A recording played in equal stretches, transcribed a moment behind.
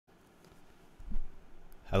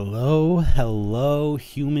Hello,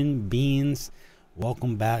 human beings.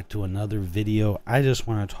 Welcome back to another video. I just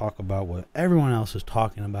want to talk about what everyone else is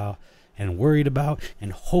talking about and worried about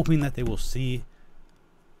and hoping that they will see.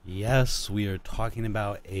 Yes, we are talking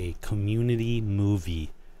about a Community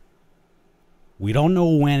movie. We don't know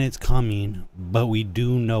when it's coming, but we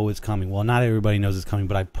do know it's coming. Well, not everybody knows it's coming,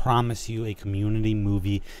 but I promise you a Community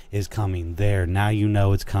movie is coming. There, now you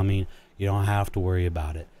know it's coming. You don't have to worry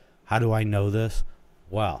about it. How do I know this?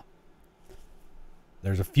 Well,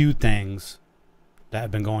 there's a few things that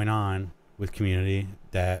have been going on with Community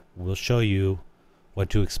that will show you what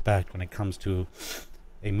to expect when it comes to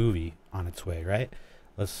a movie on its way, right?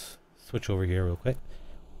 Let's switch over here real quick.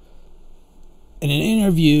 In an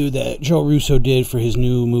interview that Joe Russo did for his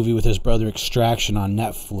new movie with his brother Extraction on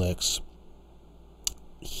Netflix,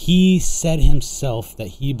 he said himself that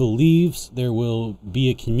he believes there will be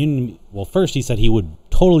a community. Well, first he said he would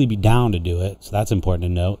totally be down to do it, so that's important to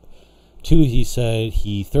note. Two, he said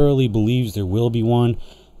he thoroughly believes there will be one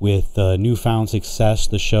with newfound success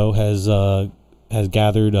the show has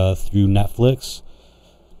gathered through Netflix.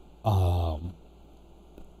 The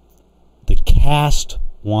cast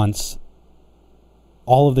wants,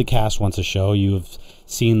 all of the cast wants a show. You have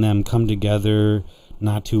seen them come together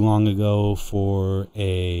not too long ago for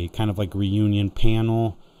a kind of like reunion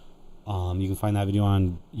panel. You can find that video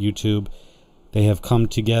on YouTube. They have come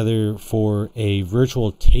together for a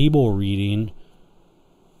virtual table reading.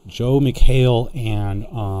 Joe McHale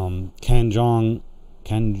and Ken Jeong,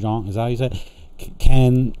 is that how you say it?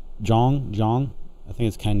 Ken Jeong? I think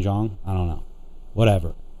it's Ken Jeong. I don't know.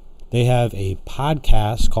 Whatever. They have a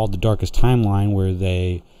podcast called The Darkest Timeline where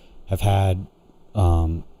they have had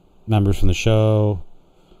members from the show,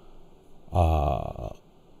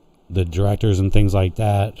 the directors and things like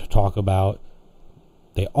that to talk about.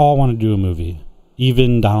 They all want to do a movie.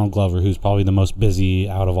 Even Donald Glover, who's probably the most busy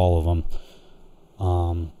out of all of them.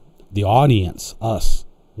 The audience, us,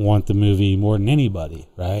 want the movie more than anybody,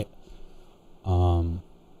 right?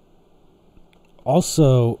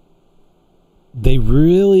 Also, they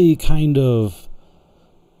really kind of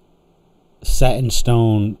set in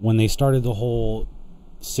stone when they started the whole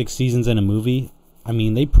 6 seasons in a movie. I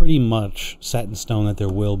mean, they pretty much set in stone that there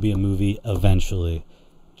will be a movie eventually,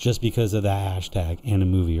 just because of that hashtag and a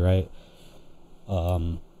movie, right?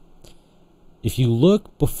 If you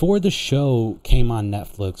look before the show came on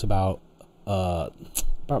Netflix about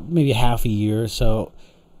maybe half a year or so,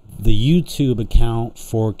 the YouTube account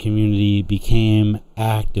for Community became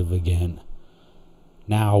active again.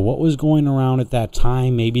 Now, what was going around at that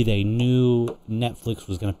time? Maybe they knew Netflix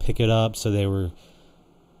was going to pick it up, so they were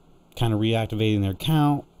kind of reactivating their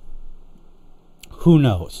account. Who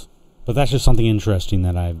knows? But that's just something interesting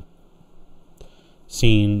that I've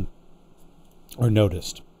seen or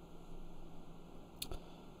noticed.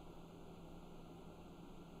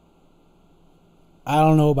 I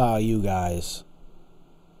don't know about you guys,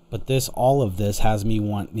 but all of this has me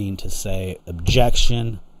wanting to say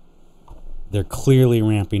objection. They're clearly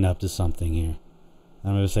ramping up to something here.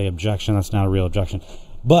 I'm going to say objection. That's not a real objection.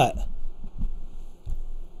 But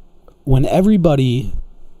when everybody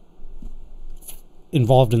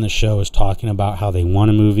involved in the show is talking about how they want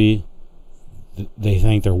a movie, they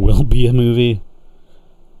think there will be a movie.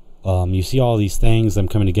 You see all these things, them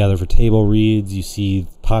coming together for table reads. You see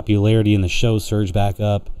popularity in the show surge back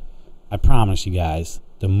up. I promise you guys,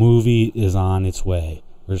 the movie is on its way.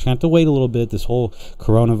 We're just going to have to wait a little bit. This whole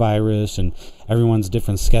coronavirus and everyone's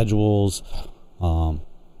different schedules.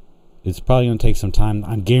 It's probably going to take some time.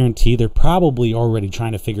 I guarantee they're probably already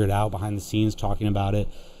trying to figure it out behind the scenes, talking about it.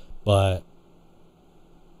 But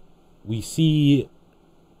we see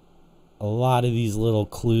a lot of these little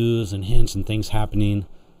clues and hints and things happening.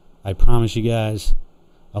 I promise you guys,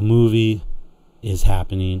 a movie is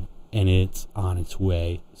happening and it's on its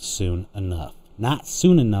way soon enough. Not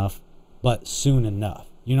soon enough, but soon enough.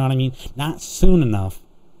 You know what I mean? Not soon enough,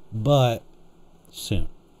 but soon.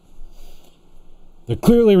 They're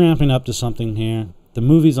clearly ramping up to something here. The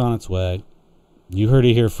movie's on its way. You heard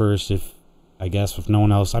it here first, if no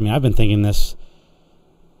one else. I mean, I've been thinking this.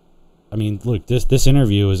 I mean, look, this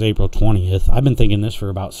interview is April 20th. I've been thinking this for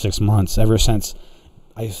about 6 months, ever since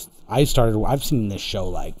I started. I've seen this show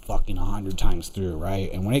like fucking 100 times through,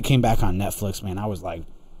 right? And when it came back on Netflix, man, I was like,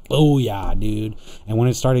 oh yeah, dude. And when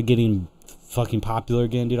it started getting fucking popular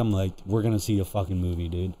again, dude, I'm like, we're gonna see a fucking movie,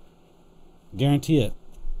 dude. Guarantee it.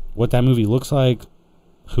 What that movie looks like,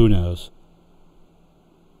 who knows?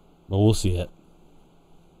 But we'll see it.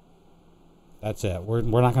 That's it. We're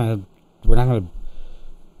not gonna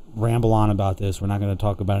ramble on about this. We're not going to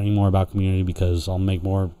talk about any more about Community because I'll make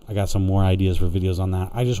more. I got some more ideas for videos on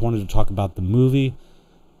that. I just wanted to talk about the movie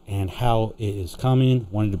and how it is coming.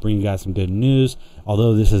 Wanted to bring you guys some good news.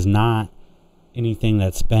 Although this is not anything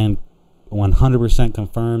that's been 100%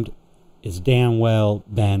 confirmed, it's damn well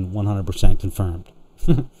been 100% confirmed.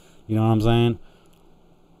 You know what I'm saying?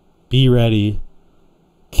 Be ready.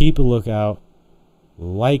 Keep a lookout.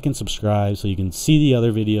 Like and subscribe so you can see the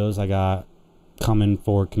other videos I got coming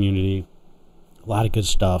for community. A lot of good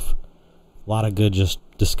stuff. A lot of good just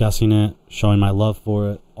discussing it, showing my love for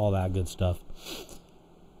it, all that good stuff.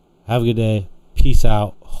 Have a good day. Peace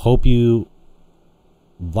out. Hope you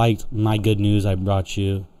liked my good news I brought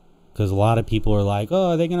you. Because a lot of people are like,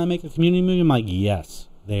 oh, are they going to make a community movie? I'm like, yes,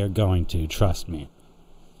 they are going to. Trust me.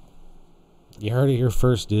 You heard it here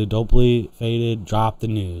first, dude. Dopely Faded. Drop the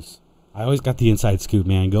news. I always got the inside scoop,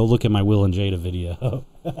 man. Go look at my Will and Jada video.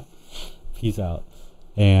 Peace out.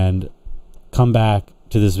 And come back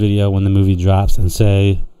to this video when the movie drops and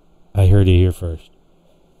say, I heard it here first.